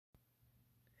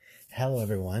Hello,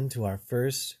 everyone, to our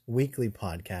first weekly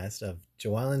podcast of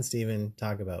Joelle and Steven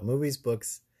talk about movies,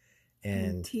 books,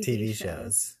 and TV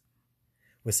shows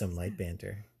with some light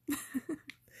banter.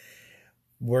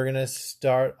 We're going to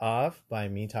start off by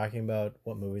me talking about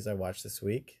what movies I watched this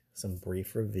week, some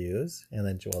brief reviews, and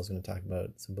then Joelle's going to talk about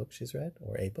some books she's read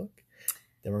or a book.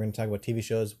 Then we're going to talk about TV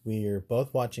shows we're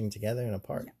both watching together and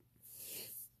apart. Yeah.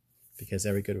 Because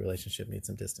every good relationship needs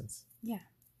some distance. Yeah.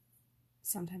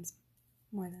 Sometimes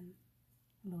more than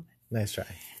a little bit. Nice try.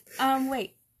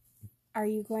 Wait. Are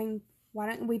you going... Why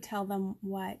don't we tell them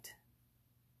what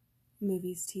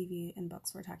movies, TV, and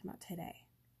books we're talking about today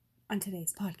on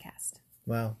today's podcast?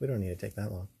 Well, we don't need to take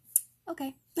that long.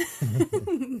 Okay.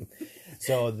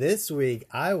 So this week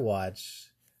I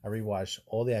rewatched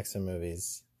all the X-Men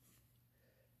movies,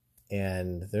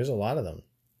 and there's a lot of them.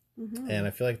 Mm-hmm. And I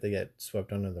feel like they get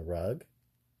swept under the rug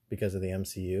because of the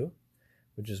MCU,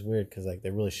 which is weird because like they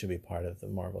really should be part of the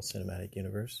Marvel Cinematic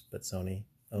Universe, but Sony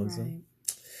owns them.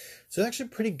 So they're actually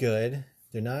pretty good.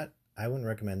 They're not, I wouldn't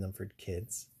recommend them for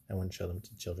kids. I wouldn't show them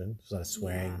to children. There's a lot of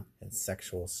swearing and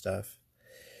sexual stuff.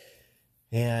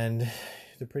 And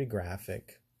they're pretty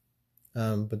graphic.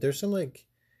 But there's some like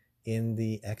in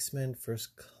the X-Men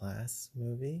First Class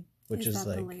movie, which is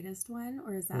like... the latest one?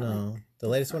 Or is that No, like the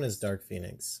latest one is Dark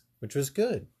Phoenix, which was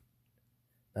good.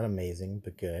 Not amazing,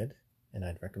 but good. And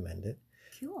I'd recommend it.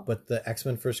 Cool. But the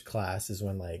X-Men First Class is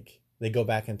when like they go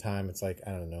back in time. It's like,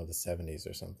 I don't know, the 70s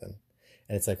or something.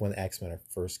 And it's like when the X-Men are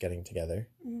first getting together.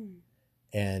 Mm.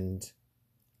 And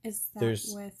is that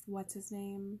with what's his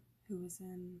name? Who was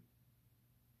in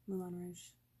Moulin Rouge?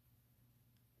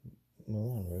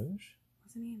 Moulin Rouge?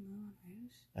 Wasn't he in Moulin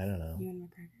Rouge? I don't know. Ewan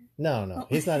McGregor? No. Oh.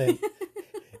 He's not in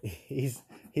he's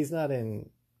not in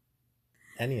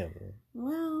any of them.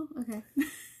 Well, okay.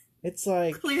 It's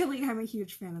like... Clearly, I'm a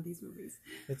huge fan of these movies.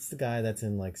 It's the guy that's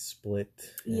in, like, Split.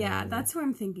 Yeah, that's who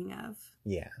I'm thinking of.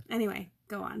 Yeah. Anyway,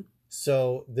 go on.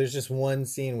 So, there's just one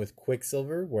scene with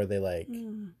Quicksilver where they, like,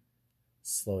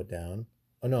 slow it down.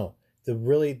 Oh, no. The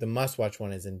must-watch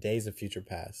one is in Days of Future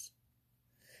Past.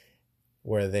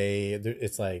 Where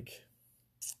it's, like,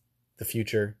 the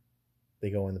future. They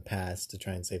go in the past to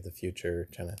try and save the future,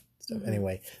 trying to... stuff. Mm-hmm.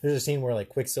 Anyway, there's a scene where like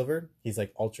Quicksilver, he's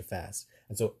like ultra fast,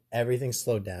 and so everything's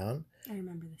slowed down. I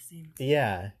remember the scene.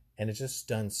 Yeah, and it's just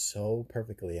done so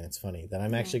perfectly, and it's funny that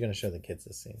I'm actually going to show the kids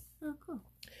this scene. Oh, cool.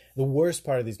 The worst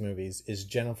part of these movies is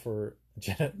Jennifer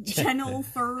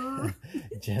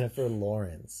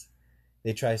Lawrence.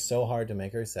 They try so hard to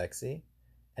make her sexy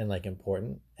and like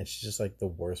important, and she's just like the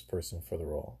worst person for the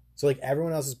role. So like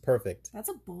everyone else is perfect. That's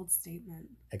a bold statement.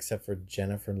 Except for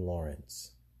Jennifer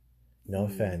Lawrence. No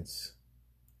offense.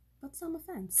 But some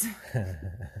offense.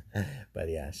 But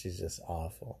yeah, she's just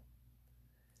awful.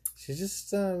 She's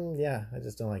just, I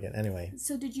just don't like it. Anyway.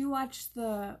 So did you watch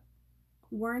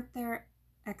weren't there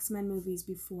X-Men movies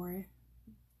before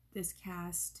this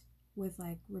cast with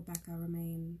like Rebecca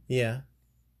Romijn? Yeah.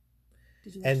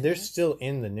 Did you watch and they're still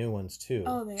in the new ones too.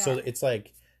 Oh, they are. So it's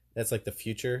like, that's like the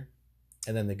future.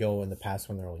 And then they go in the past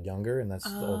when they're all younger, and that's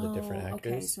all the different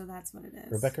actors. Okay, so that's what it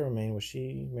is. Rebecca Romijn, was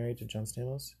she married to John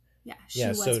Stamos? Yeah, she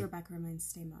was Rebecca Romijn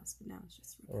Stamos, but now it's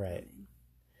just Rebecca Romijn.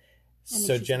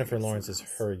 So Jennifer Lawrence is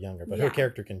her younger, but her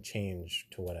character can change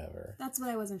to whatever. That's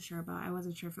what I wasn't sure about. I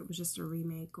wasn't sure if it was just a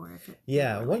remake or if it...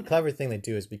 Yeah, one clever thing they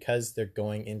do is because they're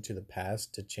going into the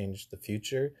past to change the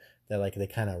future, that like they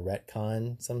kind of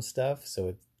retcon some stuff. So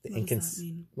what does that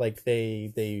mean? Like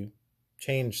they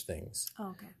change things. Oh,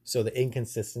 okay. So the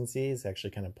inconsistencies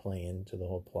actually kind of play into the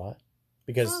whole plot.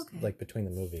 Because like between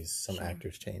the movies, some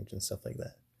actors change and stuff like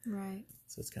that. Right.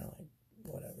 So it's kind of like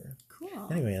whatever. Cool.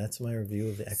 Anyway, that's my review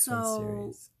of the X-Men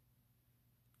series.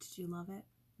 Did you love it,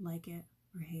 like it,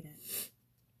 or hate it?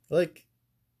 Like?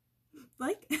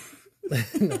 No,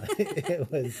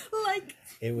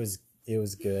 it was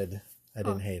good. I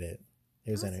didn't hate it.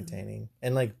 It was entertaining.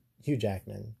 And like Hugh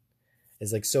Jackman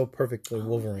is like so perfectly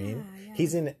Wolverine.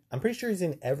 Yeah. I'm pretty sure he's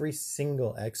in every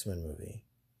single X-Men movie.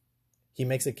 He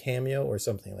makes a cameo or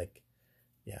something like,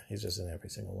 yeah, he's just in every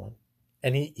single one.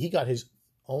 And he got his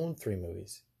own 3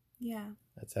 movies. Yeah.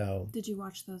 That's how. Did you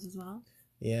watch those as well?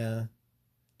 Yeah.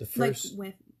 The first. Like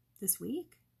with this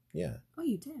week? Yeah. Oh,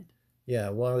 you did? Yeah.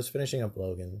 Well, I was finishing up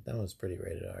Logan. That was pretty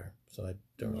rated R, so I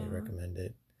don't really recommend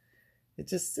it. It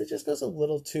just goes a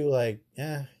little too like, we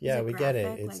graphic, get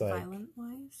it. It's like violent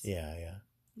wise. Yeah.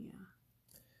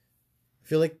 I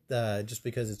feel like just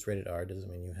because it's rated R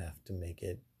doesn't mean you have to make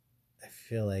it. I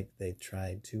feel like they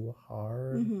tried too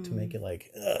hard to make it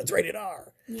like it's rated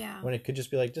R. Yeah. When it could just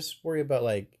be like, just worry about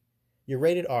like you're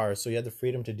rated R, so you have the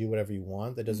freedom to do whatever you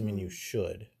want. That doesn't mean you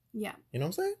should. Yeah. You know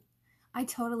what I'm saying? I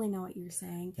totally know what you're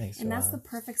saying. Thanks, and that's Joelle. the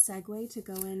perfect segue to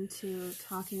go into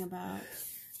talking about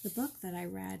the book that I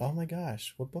read. Oh my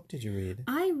gosh, what book did you read?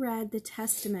 I read The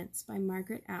Testaments by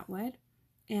Margret Atwood,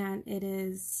 and it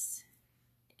is,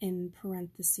 in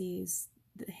parentheses,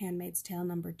 The Handmaid's Tale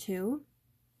 #2.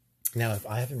 Now, if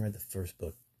I haven't read the first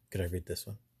book, could I read this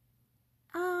one?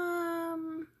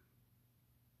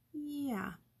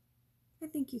 Yeah. I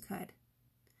think you could.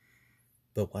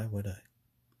 But why would I?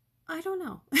 I don't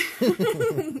know.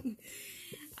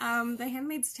 The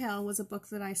Handmaid's Tale was a book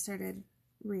that I started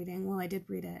reading. Well, I did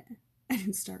read it. I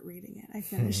didn't start reading it. I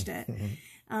finished it.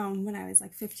 When I was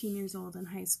like 15 years old in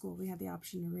high school, we had the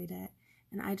option to read it.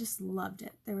 And I just loved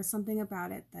it. There was something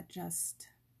about it that just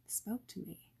spoke to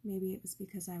me. Maybe it was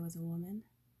because I was a woman.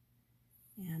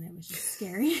 And it was just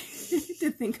scary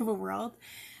to think of a world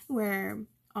where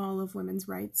all of women's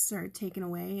rights are taken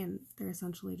away and they're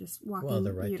essentially just walking uteruses. Well,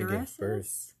 the right to give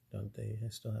birth, don't they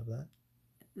still have that?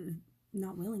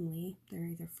 Not willingly. They're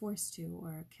either forced to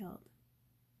or killed.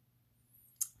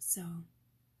 So,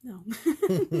 no.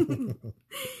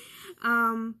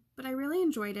 But I really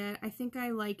enjoyed it. I think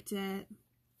I liked it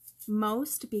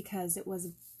most because it was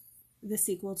the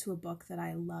sequel to a book that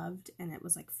I loved, and it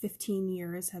was like 15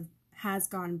 years has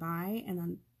gone by, and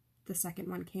then the second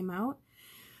one came out.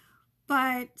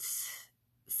 But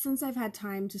since I've had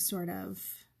time to sort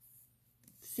of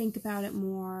think about it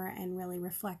more and really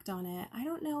reflect on it, I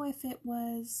don't know if it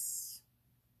was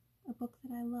a book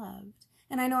that I loved.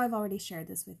 And I know I've already shared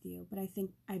this with you, but I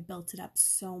think I built it up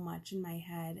so much in my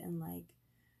head, and like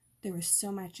there was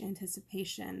so much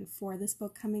anticipation for this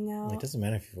book coming out. It doesn't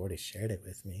matter if you've already shared it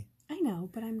with me. I know,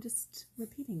 but I'm just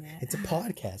repeating it. It's a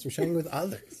podcast. We're sharing it with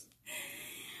others.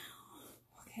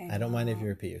 Okay. I don't mind if you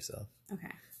repeat yourself.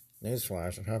 Okay.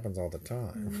 Newsflash, it happens all the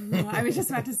time. No, I was just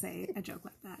about to say a joke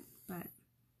like that, but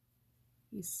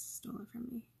you stole it from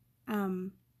me.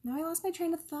 Now I lost my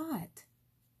train of thought.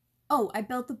 Oh, I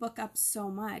built the book up so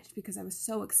much because I was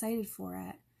so excited for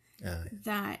it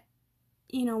that,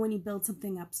 you know, when you build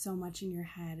something up so much in your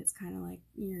head, it's kind of like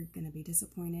you're going to be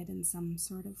disappointed in some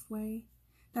sort of way.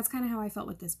 That's kind of how I felt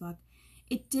with this book.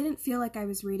 It didn't feel like I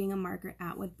was reading a Margret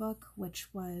Atwood book,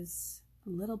 which was a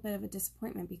little bit of a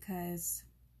disappointment because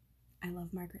I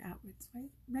love Margret Atwood's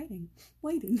writing.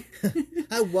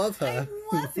 I love her. I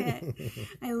love it.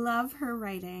 I love her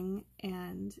writing,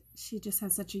 and she just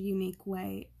has such a unique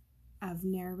way of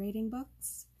narrating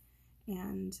books.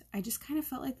 And I just kind of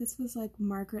felt like this was like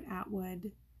Margret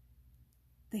Atwood,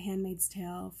 The Handmaid's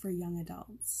Tale for young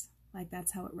adults. Like,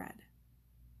 that's how it read.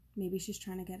 Maybe she's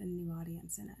trying to get a new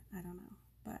audience in it. I don't know.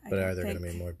 But are there going to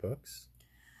be more books?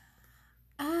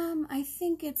 I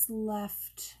think it's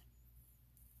left...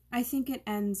 I think it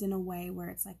ends in a way where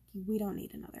it's like, we don't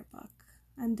need another book.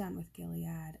 I'm done with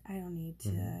Gilead. I don't need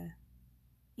to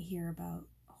hear about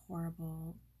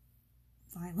horrible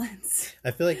violence.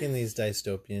 I feel like in these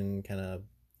dystopian kind of...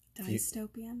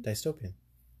 Dystopian? Dystopian.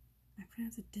 I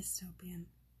pronounce it dystopian.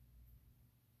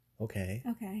 Okay.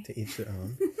 Okay. To each their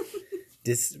own.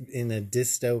 In a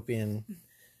dystopian...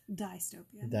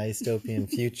 Dystopian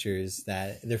futures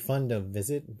that they're fun to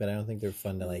visit, but I don't think they're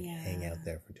fun to hang out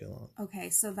there for too long. Okay,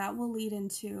 so that will lead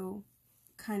into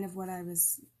kind of what I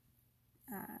was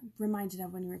reminded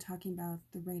of when you were talking about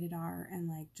the rated R, and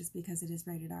like just because it is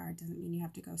rated R doesn't mean you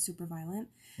have to go super violent.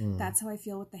 That's how I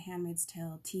feel with the Handmaid's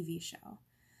Tale TV show.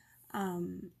 Oh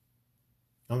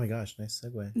my gosh, nice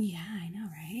segue. Yeah, I know,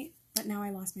 right? But now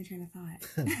I lost my train of thought.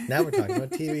 Now we're talking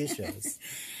about TV shows.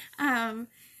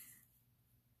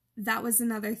 That was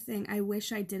another thing. I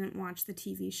wish I didn't watch the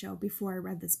TV show before I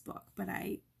read this book, but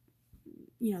the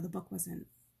book wasn't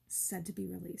said to be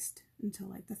released until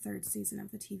like the 3rd season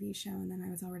of the TV show, and then I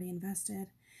was already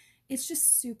invested. It's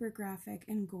just super graphic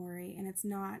and gory, and it's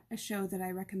not a show that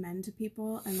I recommend to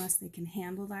people unless they can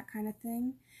handle that kind of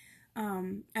thing.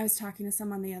 I was talking to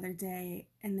someone the other day,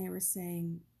 and they were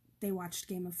saying they watched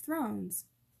Game of Thrones,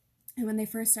 and when they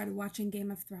first started watching Game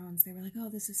of Thrones, they were like, oh,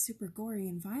 this is super gory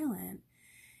and violent.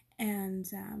 And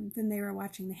then they were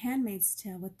watching The Handmaid's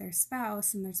Tale with their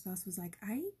spouse, and their spouse was like,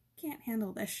 I can't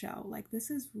handle this show. Like, this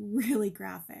is really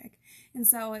graphic. And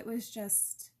so it was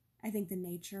just, I think the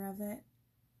nature of it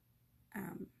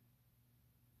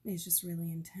is just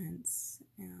really intense,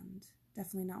 and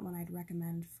definitely not one I'd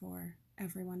recommend for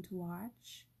everyone to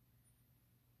watch.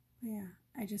 But yeah,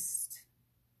 I just,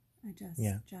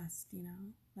 Yeah,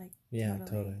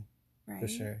 totally. Right? For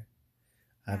sure.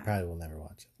 I probably will never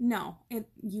watch it. No,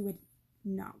 you would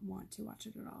not want to watch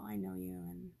it at all. I know you,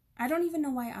 and I don't even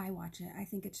know why I watch it. I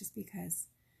think it's just because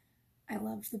I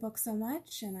loved the book so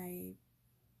much, and I...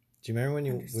 Do you remember when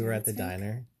we were at the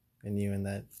diner and you and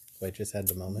that waitress had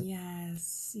the moment?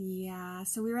 Yes. Yeah.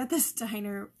 So we were at this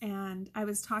diner and I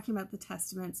was talking about the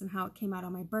Testaments and how it came out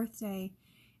on my birthday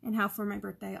and how for my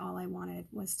birthday all I wanted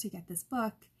was to get this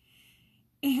book.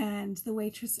 And the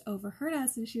waitress overheard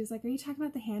us and she was like, "Are you talking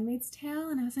about The Handmaid's Tale?"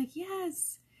 And I was like,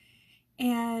 "Yes."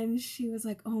 And she was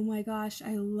like, "Oh my gosh,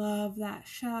 I love that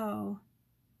show."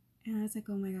 And I was like,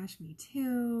 "Oh my gosh, me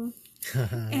too."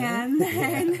 And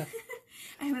then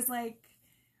I was like,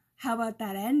 "How about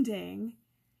that ending?"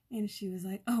 And she was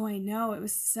like, "Oh, I know. It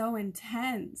was so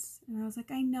intense." And I was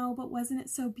like, "I know, but wasn't it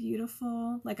so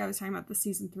beautiful?" Like I was talking about the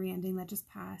season 3 ending that just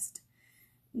passed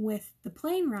with the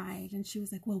plane ride. And she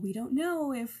was like, "Well, we don't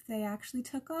know if they actually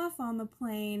took off on the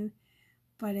plane.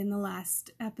 But in the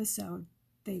last episode,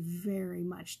 they very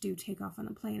much do take off on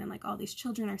the plane. And like all these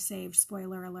children are saved.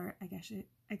 Spoiler alert. I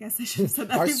guess I should have said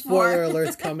that Our before. spoiler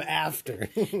alerts come after.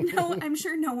 No, I'm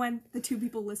sure no one, the 2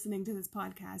 people listening to this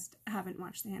podcast haven't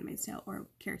watched The Handmaid's Tale or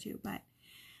care to, but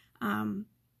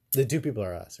The 2 people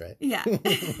are us, right? yeah.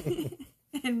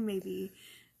 And maybe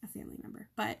a family member,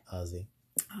 but Ozzy.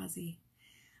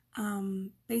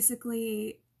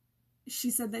 Basically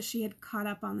she said that she had caught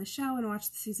up on the show and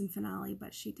watched the season finale,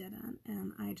 but she didn't.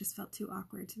 And I just felt too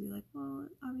awkward to be like, "Well,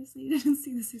 obviously you didn't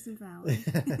see the season finale."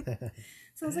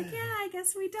 So I was like, "Yeah, I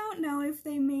guess we don't know if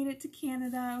they made it to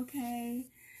Canada." Okay.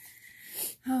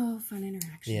 Oh, fun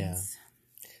interactions. Yeah.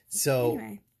 So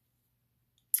anyway.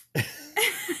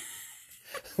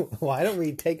 Why don't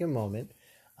we take a moment?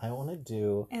 I want to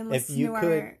do, And if listen you to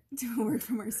could, a word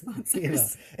from our sponsors. you know,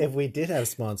 if we did have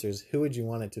sponsors, who would you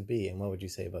want it to be, and what would you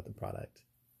say about the product?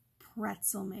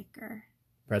 Pretzel maker.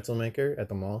 Pretzel maker at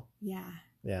the mall? Yeah.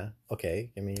 Yeah.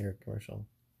 Okay. Give me your commercial.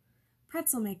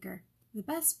 Pretzel maker. The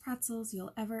best pretzels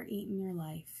you'll ever eat in your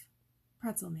life.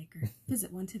 Pretzel maker.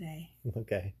 Visit one today.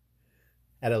 Okay.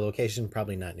 At a location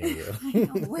probably not near you. I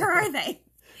know. Where are they?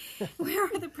 Where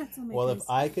are the pretzel makers? Well, if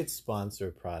I could sponsor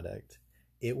a product,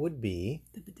 it would be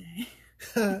the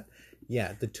bidet.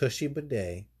 Yeah, the Tushy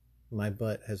bidet. My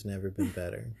butt has never been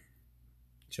better.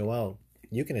 Joelle,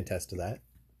 you can attest to that.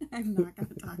 I'm not going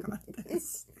to talk about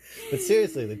this. But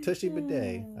seriously, the Tushy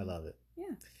bidet, I love it. Yeah,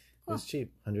 cool. It was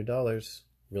cheap, $100.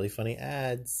 Really funny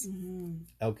ads. Mm-hmm.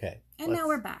 Okay. And now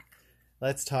we're back.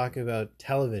 Let's talk about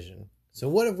television. So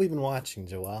what have we been watching,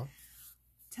 Joelle?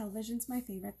 Television's my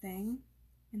favorite thing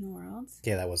in the world.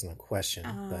 Okay, that wasn't a question,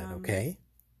 but okay.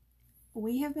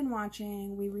 We have been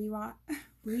watching, we rewatched,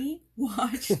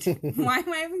 why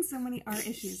am I having so many art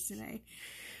issues today?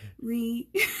 We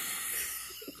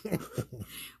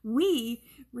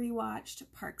rewatched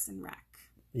Parks and Rec.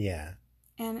 Yeah.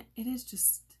 And it is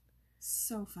just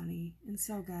so funny and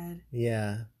so good.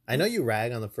 Yeah. I know you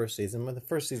rag on the first season, but the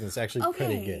first season is actually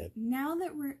pretty good. Now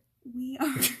that we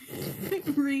are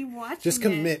rewatching Just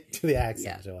commit to the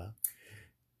accent, yeah. Joelle.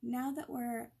 Now that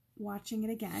we're watching it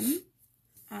again,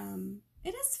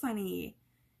 it is funny.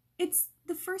 It's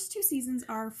the first 2 seasons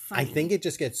are funny. I think it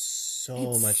just gets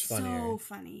so much funnier. So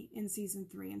funny in season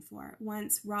 3 and 4.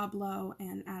 Once Rob Lowe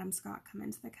and Adam Scott come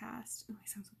into the cast. Oh, I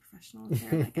sound so professional.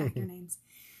 They're like actor names.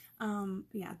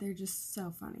 Yeah, they're just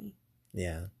so funny.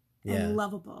 Yeah. And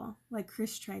lovable. Like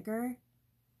Chris Traeger.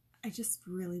 I just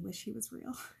really wish he was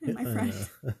real and my friend.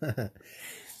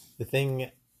 The thing,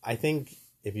 I think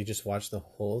if you just watch the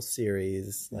whole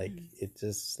series, like it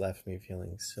just left me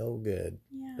feeling so good.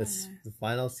 Yeah. The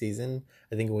final season,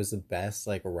 I think it was the best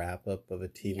like wrap up of a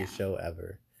TV show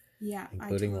ever. Yeah,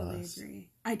 including I totally Lost. agree.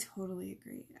 I totally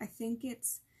agree. I think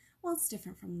it's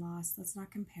different from Lost. Let's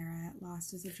not compare it.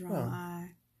 Lost is a drama.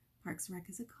 Parks and Rec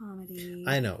is a comedy.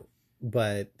 I know,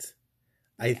 but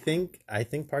I think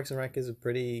Parks and Rec is a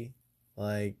pretty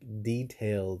like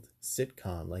detailed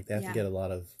sitcom. Like they have to get a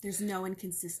lot of. There's no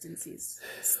inconsistencies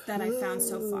that I found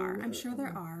so far. I'm sure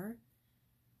there are.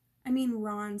 I mean,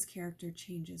 Ron's character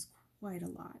changes quite a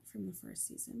lot from the first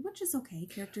season, which is okay.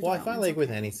 Well, I find like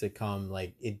with any sitcom,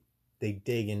 like they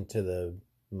dig into the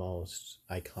most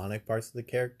iconic parts of the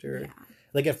character. Yeah.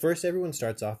 Like at first, everyone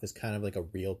starts off as kind of like a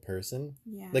real person.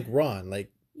 Yeah. Like Ron,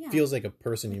 feels like a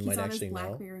person you might actually know.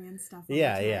 BlackBerry and stuff.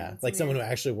 Yeah. Like someone who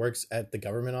actually works at the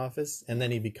government office, and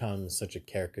then he becomes such a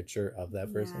caricature of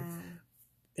that person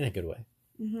in a good way.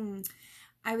 Mm-hmm.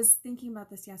 I was thinking about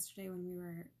this yesterday when we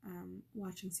were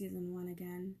watching season 1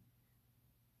 again.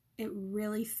 It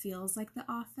really feels like The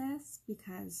Office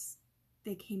because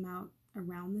they came out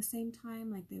around the same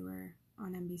time, like they were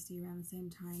on NBC around the same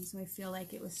time. So I feel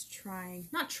like it was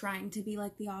not trying to be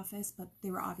like The Office, but they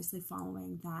were obviously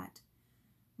following that,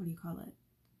 what do you call it?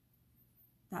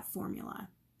 That formula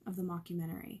of the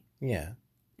mockumentary. Yeah.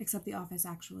 Except The Office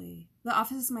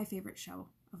is my favorite show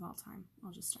of all time.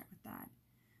 I'll just start with that.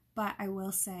 But I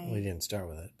will say... Well, you didn't start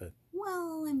with it, but...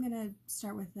 Well, I'm going to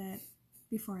start with it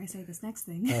before I say this next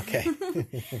thing. Okay.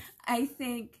 I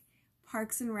think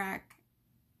Parks and Rec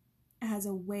has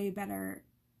a way better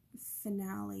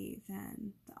finale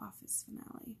than The Office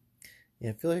finale. Yeah,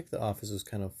 I feel like The Office was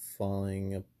kind of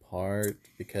falling apart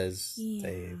because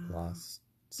they lost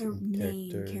some their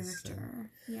main characters.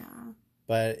 character. Yeah.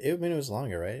 But it was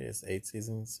longer, right? It's 8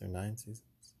 seasons or 9 seasons.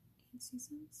 8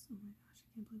 seasons? Oh my gosh,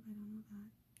 I can't believe I don't know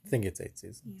that. I think it's 8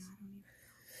 seasons. Yeah, I don't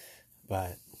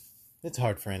either. But it's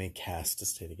hard for any cast to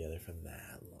stay together for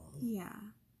that long. Yeah.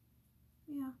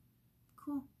 Yeah.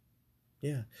 Cool.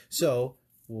 Yeah. So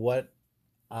what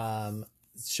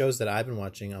shows that I've been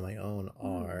watching on my own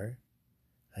are...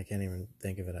 I can't even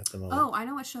think of it at the moment. Oh, I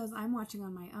know what shows I'm watching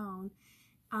on my own.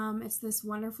 It's this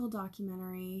wonderful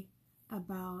documentary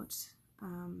about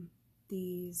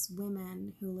these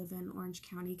women who live in Orange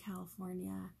County,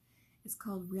 California. It's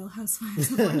called Real Housewives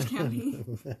of Orange County.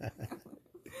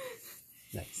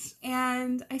 Nice.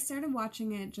 And I started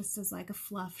watching it just as like a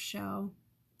fluff show.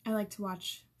 I like to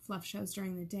watch fluff shows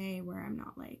during the day where I'm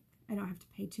not like, I don't have to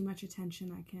pay too much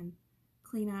attention. I can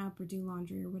clean up or do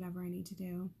laundry or whatever I need to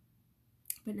do.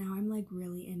 But now I'm like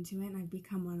really into it, and I've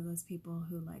become one of those people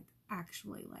who like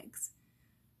actually likes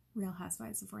Real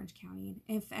Housewives of Orange County.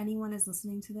 If anyone is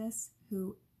listening to this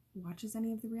who watches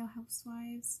any of the Real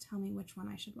Housewives, tell me which one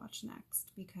I should watch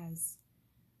next, because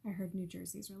I heard New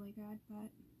Jersey's really good, but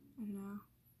I don't know.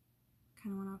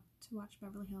 Kind of want to watch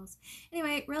Beverly Hills.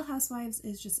 Anyway, Real Housewives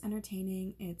is just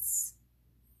entertaining. It's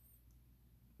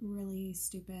really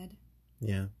stupid.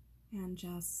 Yeah. And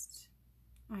just,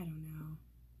 I don't know.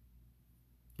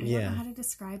 I don't know how to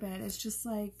describe it. It's just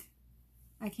like,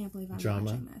 I can't believe I'm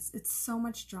watching this. It's so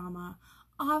much drama.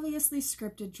 Obviously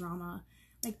scripted drama.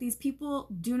 Like, these people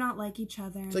do not like each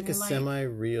other. It's like a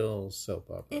semi-real soap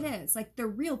opera. It is. Like, they're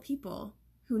real people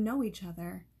who know each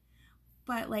other.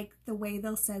 But, like, the way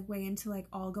they'll segue into, like,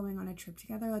 all going on a trip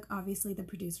together, like, obviously the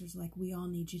producers are like, we all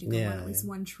need you to go on at least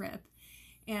one trip.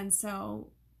 And so,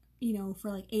 you know,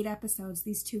 for, like, 8 episodes,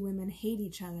 these two women hate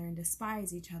each other and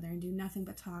despise each other and do nothing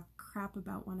but talk crap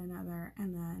about one another.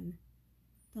 And then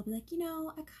they'll be like, you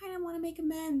know, I kind of want to make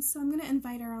amends, so I'm going to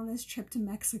invite her on this trip to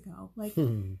Mexico. Like,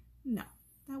 no,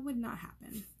 that would not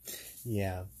happen.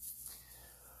 Yeah.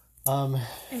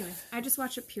 Anyway, I just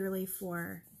watch it purely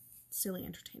for silly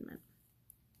entertainment.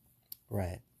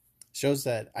 Right. Shows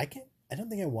that I don't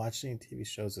think I watched any TV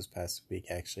shows this past week,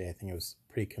 actually. I think I was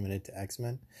pretty committed to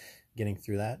X-Men, getting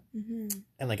through that,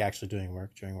 and like actually doing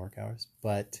work during work hours.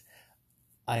 But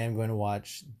I am going to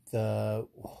watch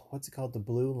what's it called? The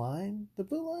Blue Line? The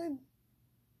Blue Line?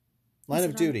 Line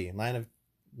of Duty. Line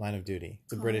of Duty.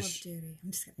 It's a British... Call of Duty.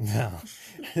 I'm just kidding. No.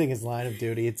 I think it's Line of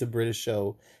Duty. It's a British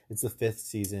show. It's the 5th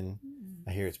season.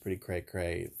 I hear it's pretty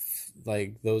cray-cray.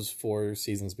 Like, those 4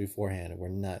 seasons beforehand were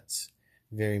nuts.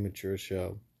 Very mature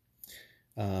show.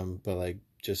 But, like,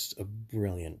 just a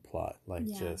brilliant plot. Like,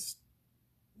 just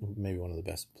maybe one of the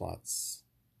best plots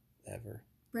ever.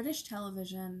 British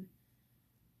television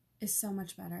is so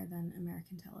much better than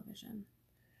American television.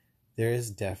 There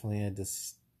is definitely a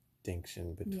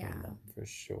distinction between them, for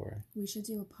sure. We should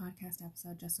do a podcast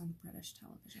episode just on British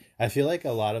television. I feel like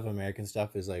a lot of American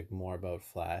stuff is like more about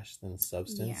flash than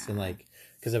substance. And like,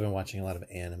 because I've been watching a lot of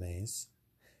animes,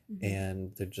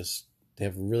 and they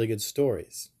have really good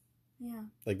stories. Yeah.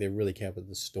 Like, they really care about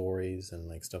the stories and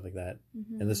like stuff like that.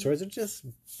 And the stories are just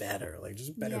better, like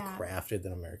just better crafted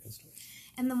than American stories.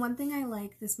 And the one thing I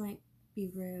like, this might be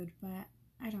rude, but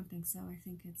I don't think so. I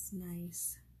think it's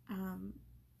nice.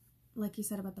 Like you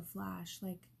said about The Flash,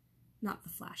 like, not The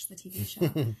Flash, the TV show,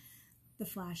 The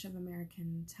Flash of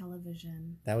American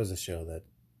television. That was a show that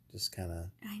just kind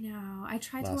of... I know. I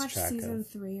tried to watch season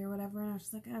 3 or whatever, and I was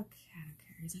just like, okay, I don't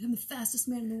care. He's like, I'm the fastest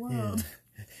man in the world.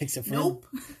 Yeah. Except for nope.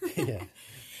 Yeah.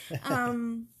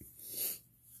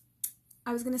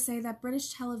 I was going to say that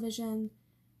British television,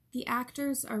 the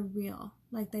actors are real.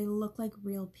 Like, they look like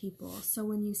real people. So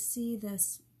when you see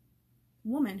this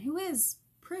woman who is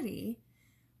pretty,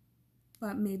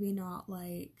 but maybe not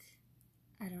like,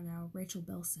 I don't know, Rachel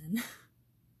Bilson,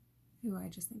 who I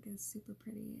just think is super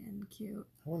pretty and cute.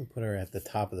 I wouldn't put her at the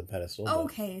top of the pedestal.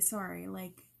 Okay, sorry.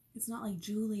 Like, it's not like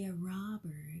Julia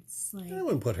Roberts. Like, I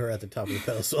wouldn't put her at the top of the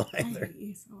pedestal either. I hate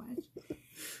you so much. But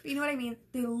you know what I mean?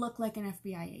 They look like an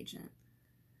FBI agent.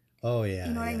 Oh, yeah.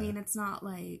 You know what I mean? It's not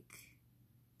like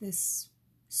this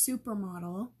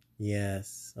supermodel.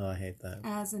 Yes. Oh, I hate that.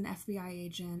 As an FBI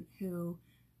agent who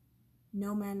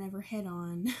no man ever hit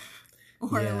on.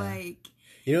 Or like,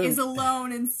 is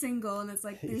alone and single. And it's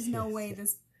like, there's no way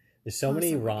this There's so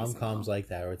many rom-coms like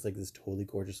that where it's like this totally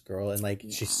gorgeous girl and like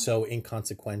she's so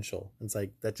inconsequential. It's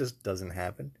like that just doesn't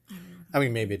happen. I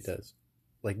mean, maybe it does.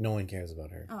 Like no one cares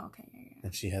about her. Oh, okay, yeah.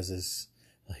 And she has this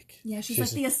like she's like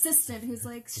the assistant who's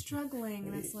like struggling,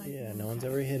 and it's like no one's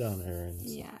ever hit on her. And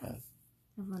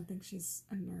everyone thinks she's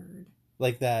a nerd.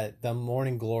 Like that, The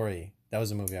Morning Glory. That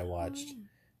was a movie I watched,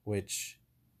 which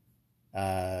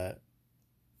turned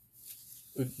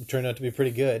out to be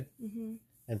pretty good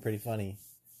and pretty funny.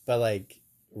 But like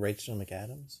Rachel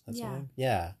McAdams, that's her name.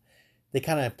 Yeah, they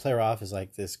kind of play her off as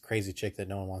like this crazy chick that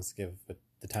no one wants to give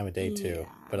the time of day to.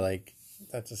 But like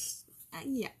that's just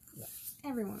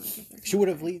everyone would give their. She would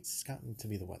have at least gotten to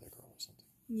be the weather girl or something.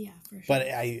 Yeah, for sure. But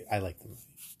I like the movie.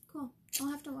 Cool.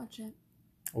 I'll have to watch it.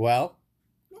 Well.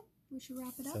 Yeah, we should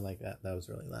wrap it up. So like that was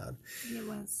really loud. It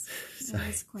was. It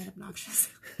was quite obnoxious.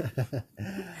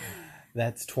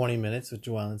 That's 20 minutes with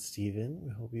Joelle and Steven.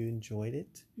 We hope you enjoyed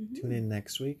it. Tune in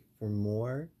next week for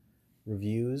more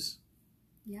reviews.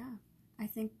 Yeah. I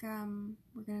think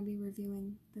we're going to be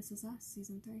reviewing This Is Us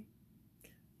Season 3.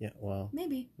 Yeah, well.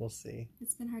 Maybe. We'll see.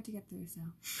 It's been hard to get through,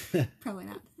 so probably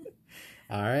not.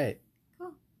 All right.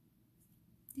 Cool.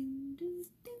 Do, do,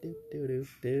 do, do,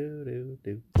 do,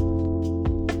 do, do.